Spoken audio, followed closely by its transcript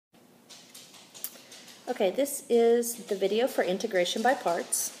Okay, this is the video for integration by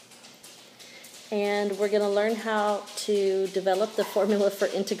parts, and we're going to learn how to develop the formula for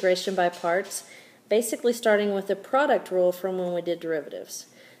integration by parts, basically starting with the product rule from when we did derivatives.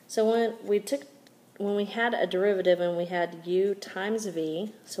 So when we had a derivative and we had u times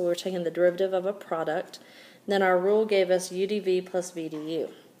v, so we were taking the derivative of a product, then our rule gave us u dv plus v du.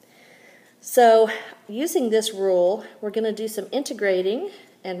 So using this rule, we're going to do some integrating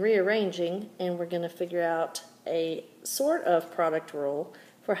and rearranging, and we're going to figure out a sort of product rule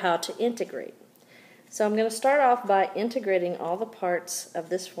for how to integrate. So I'm going to start off by integrating all the parts of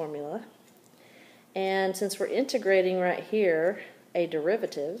this formula, and since we're integrating right here a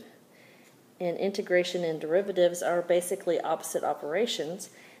derivative, and integration and derivatives are basically opposite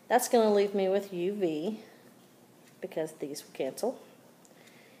operations, that's going to leave me with uv, because these will cancel,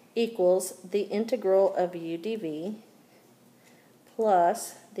 equals the integral of u dv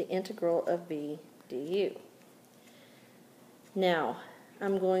plus the integral of v du. Now,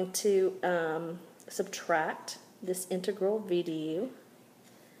 I'm going to subtract this integral v du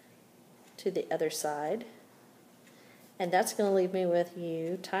to the other side, and that's going to leave me with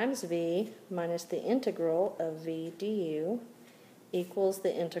u times v minus the integral of v du equals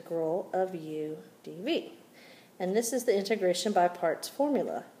the integral of u dv. And this is the integration by parts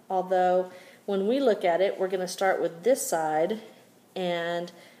formula, although when we look at it, we're going to start with this side,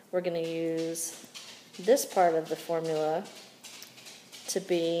 and we're going to use this part of the formula to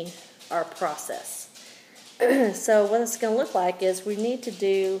be our process. So what it's going to look like is we need to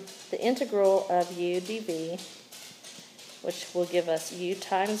do the integral of u dv, which will give us u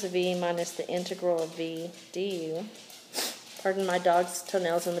times v minus the integral of v du. Pardon my dog's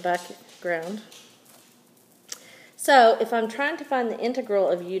toenails in the background. So if I'm trying to find the integral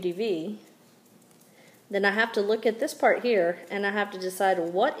of u dv, then I have to look at this part here, and I have to decide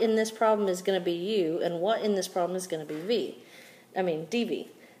what in this problem is going to be u and what in this problem is going to be dv.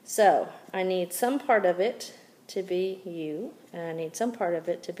 So I need some part of it to be u, and I need some part of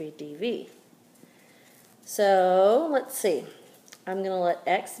it to be dv. So let's see. I'm going to let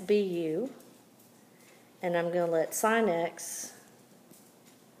x be u, and I'm going to let sine x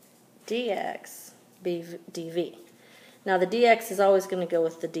dx be dv. Now the dx is always going to go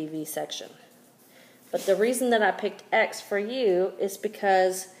with the dv section. But the reason that I picked x for u is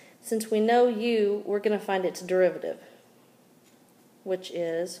because since we know u, we're going to find its derivative, which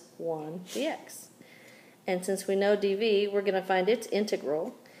is 1 dx. And since we know dv, we're going to find its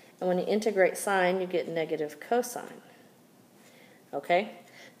integral. And when you integrate sine, you get negative cosine. Okay?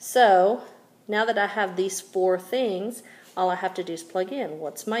 So now that I have these four things, all I have to do is plug in.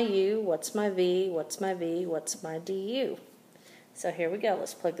 What's my u? What's my v? What's my v? What's my du? So here we go.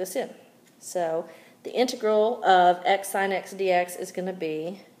 Let's plug this in. So the integral of x sine x dx is going to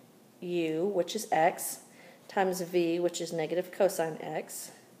be u, which is x, times v, which is negative cosine x,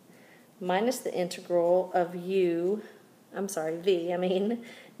 minus the integral of v,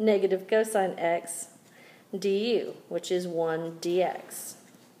 negative cosine x du, which is 1 dx.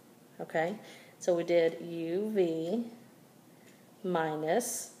 Okay? So we did uv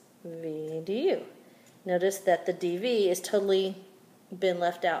minus v du. Notice that the dv is totally been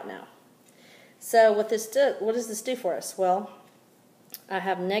left out now. So what does this do for us? Well, I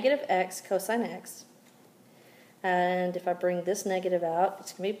have negative x cosine x, and if I bring this negative out,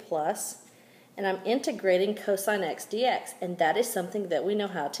 it's going to be plus, and I'm integrating cosine x dx, and that is something that we know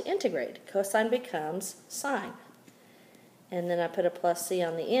how to integrate. Cosine becomes sine, and then I put a plus c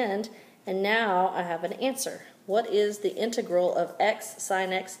on the end, and now I have an answer. What is the integral of x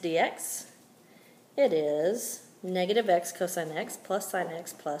sine x dx? It is negative x cosine x plus sine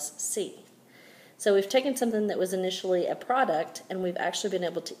x plus c. So we've taken something that was initially a product, and we've actually been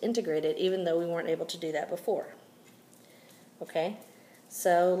able to integrate it, even though we weren't able to do that before. Okay,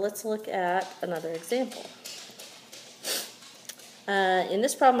 so let's look at another example. In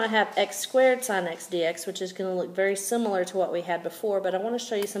this problem I have x squared sine x dx, which is going to look very similar to what we had before, but I want to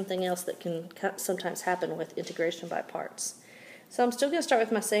show you something else that can sometimes happen with integration by parts. So I'm still going to start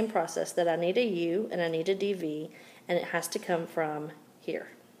with my same process, that I need a u and I need a dv, and it has to come from here.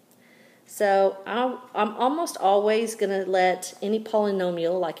 So I'm almost always going to let any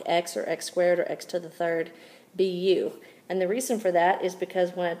polynomial like x or x squared or x to the third be u. And the reason for that is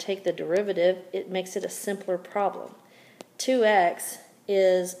because when I take the derivative, it makes it a simpler problem. 2x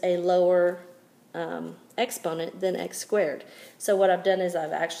is a lower exponent than x squared. So what I've done is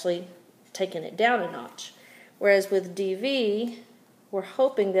I've actually taken it down a notch. Whereas with dv, we're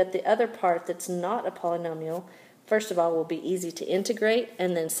hoping that the other part that's not a polynomial, first of all, will be easy to integrate,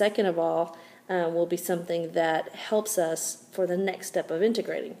 and then second of all, will be something that helps us for the next step of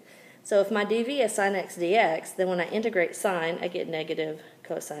integrating. So if my dv is sine x dx, then when I integrate sine, I get negative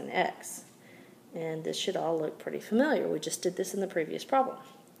cosine x. And this should all look pretty familiar. We just did this in the previous problem.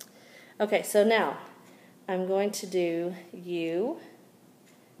 Okay, so now I'm going to do u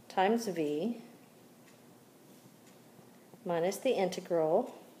times v minus the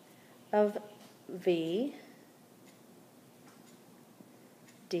integral of v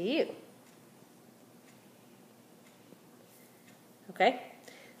du. Okay,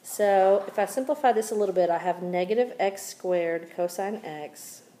 so if I simplify this a little bit, I have negative x squared cosine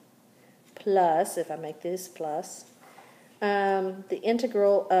x plus, if I make this plus, the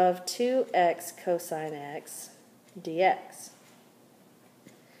integral of 2x cosine x dx.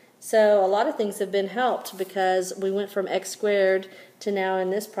 So a lot of things have been helped because we went from x squared to now in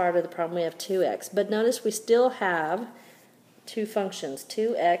this part of the problem we have 2x. But notice we still have two functions,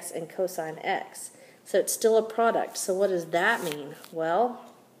 2x and cosine x. So it's still a product. So what does that mean? Well,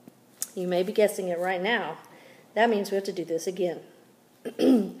 you may be guessing it right now. That means we have to do this again.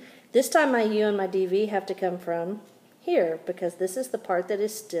 This time my u and my dv have to come from here because this is the part that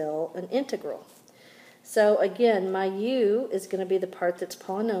is still an integral. So again, my u is going to be the part that's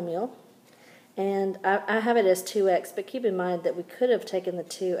polynomial, and I have it as 2x, but keep in mind that we could have taken the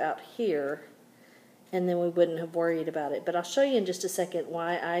 2 out here and then we wouldn't have worried about it. But I'll show you in just a second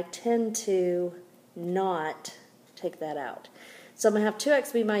why I tend to not take that out. So I'm going to have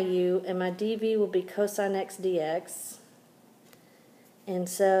 2x be my u, and my dv will be cosine x dx. And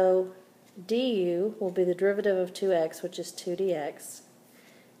so du will be the derivative of 2x, which is 2 dx.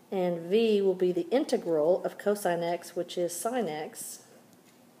 And v will be the integral of cosine x, which is sine x.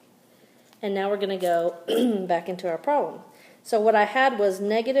 And now we're going to go back into our problem. So what I had was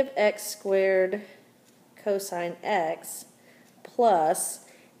negative x squared cosine x plus,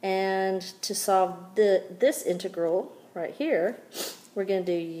 and to solve this integral right here, we're going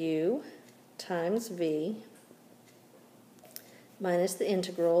to do u times v minus the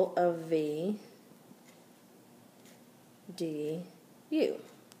integral of v du.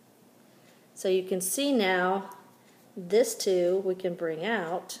 So you can see now this 2 we can bring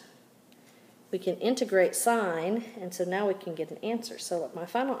out. We can integrate sine, and so now we can get an answer. So my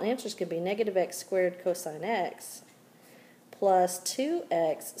final answer is going to be negative x squared cosine x plus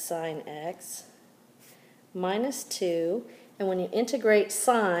 2x sine x minus 2. And when you integrate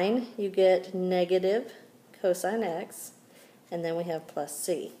sine, you get negative cosine x, and then we have plus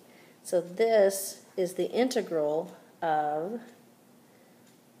c. So this is the integral of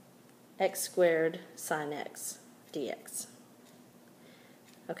x squared sine x dx.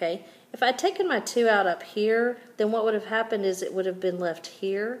 Okay, if I'd taken my 2 out up here, then what would have happened is it would have been left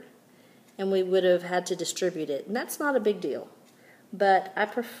here, and we would have had to distribute it. And that's not a big deal. But I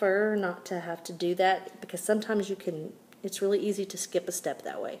prefer not to have to do that because sometimes you can, it's really easy to skip a step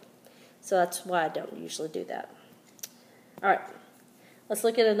that way. So that's why I don't usually do that. All right, let's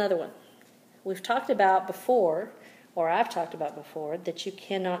look at another one. We've talked about before, or I've talked about before, that you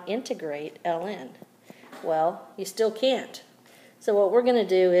cannot integrate ln. Well, you still can't. So what we're going to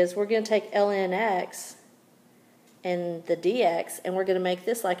do is we're going to take ln x and the dx, and we're going to make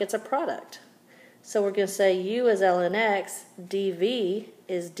this like it's a product. So we're going to say u is ln x, dv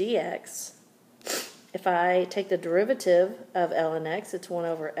is dx. If I take the derivative of ln x, it's 1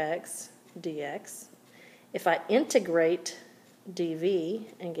 over x dx. If I integrate dv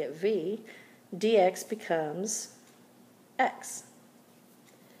and get v, dx becomes x.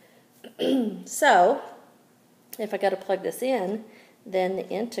 So if I got to plug this in, then the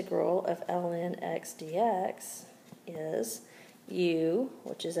integral of ln x dx is u,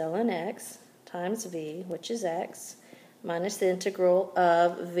 which is ln x, times v, which is x, minus the integral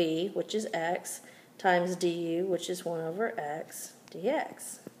of v, which is x, times du, which is 1 over x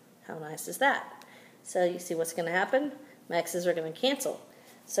dx. How nice is that? So you see what's going to happen? My x's are going to cancel.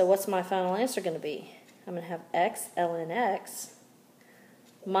 So what's my final answer going to be? I'm going to have x ln x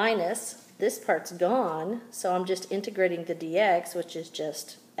minus, this part's gone, so I'm just integrating the dx, which is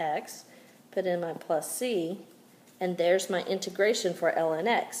just x, put in my plus c, and there's my integration for ln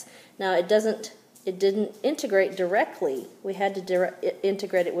x. Now it didn't integrate directly. We had to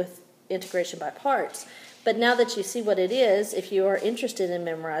integrate it with integration by parts. But now that you see what it is, if you are interested in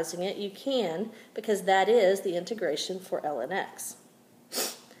memorizing it, you can, because that is the integration for ln x.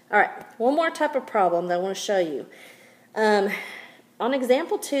 All right, one more type of problem that I want to show you. On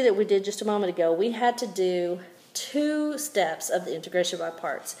example 2 that we did just a moment ago, we had to do 2 steps of the integration by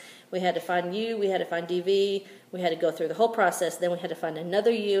parts. We had to find u, we had to find dv, we had to go through the whole process, then we had to find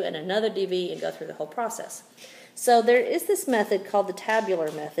another u and another dv and go through the whole process. So there is this method called the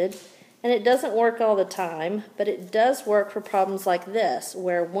tabular method, And it doesn't work all the time, but it does work for problems like this,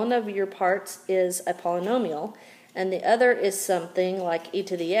 where one of your parts is a polynomial, and the other is something like e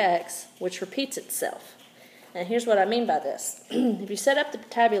to the x, which repeats itself. And here's what I mean by this. If you set up the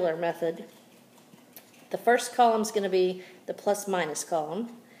tabular method, the first column is going to be the plus minus column,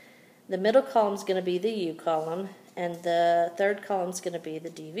 the middle column is going to be the u column, and the third column is going to be the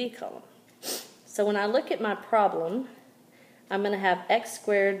dv column. So when I look at my problem, I'm going to have x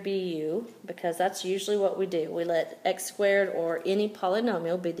squared be u, because that's usually what we do. We let x squared or any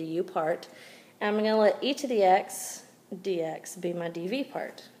polynomial be the u part, and I'm going to let e to the x dx be my dv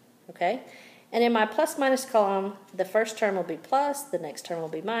part. Okay? And in my plus minus column, the first term will be plus, the next term will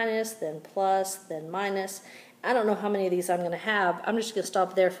be minus, then plus, then minus. I don't know how many of these I'm going to have. I'm just going to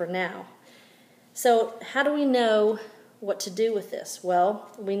stop there for now. So how do we know what to do with this? Well,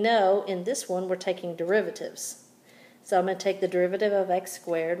 we know in this one we're taking derivatives. So I'm going to take the derivative of x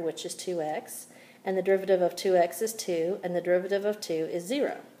squared, which is 2x, and the derivative of 2x is 2, and the derivative of 2 is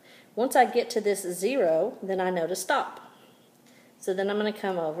 0. Once I get to this 0, then I know to stop. So then I'm going to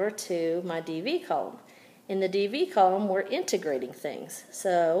come over to my dv column. In the dv column, we're integrating things.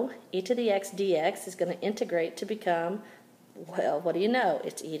 So e to the x dx is going to integrate to become, well, what do you know?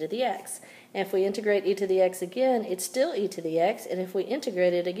 It's e to the x. And if we integrate e to the x again, it's still e to the x. And if we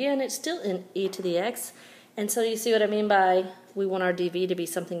integrate it again, it's still in e to the x. And so you see what I mean by we want our dv to be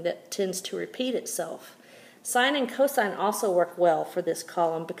something that tends to repeat itself. Sine and cosine also work well for this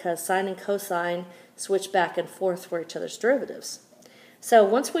column because sine and cosine switch back and forth for each other's derivatives. So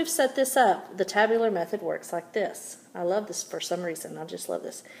once we've set this up, the tabular method works like this. I love this for some reason. I just love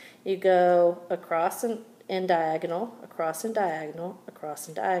this. You go across and diagonal, across and diagonal, across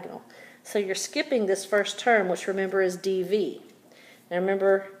and diagonal. So you're skipping this first term, which remember is dv. Now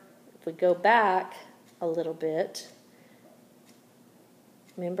remember, if we go back a little bit,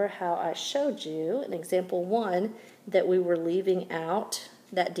 remember how I showed you in example 1 that we were leaving out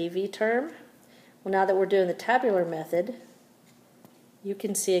that dv term? Well, now that we're doing the tabular method, you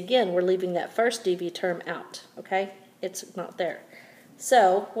can see again we're leaving that first dv term out, okay? It's not there.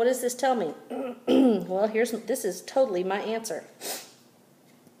 So what does this tell me? Well, this is totally my answer.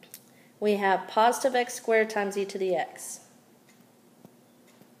 We have positive x squared times e to the x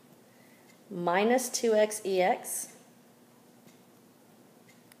minus 2x ex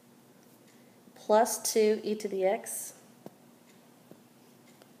plus 2 e to the x.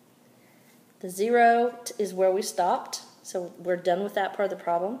 The 0 is where we stopped, so we're done with that part of the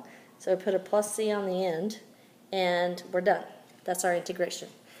problem. So we put a plus c on the end, and we're done. That's our integration.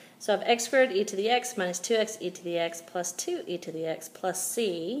 So I have x squared e to the x minus 2x e to the x plus 2 e to the x plus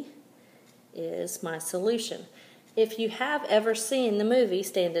c is my solution. If you have ever seen the movie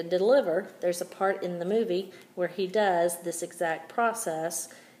Stand and Deliver, there's a part in the movie where he does this exact process,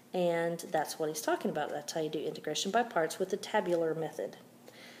 and that's what he's talking about. That's how you do integration by parts with the tabular method.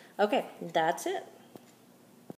 Okay, that's it.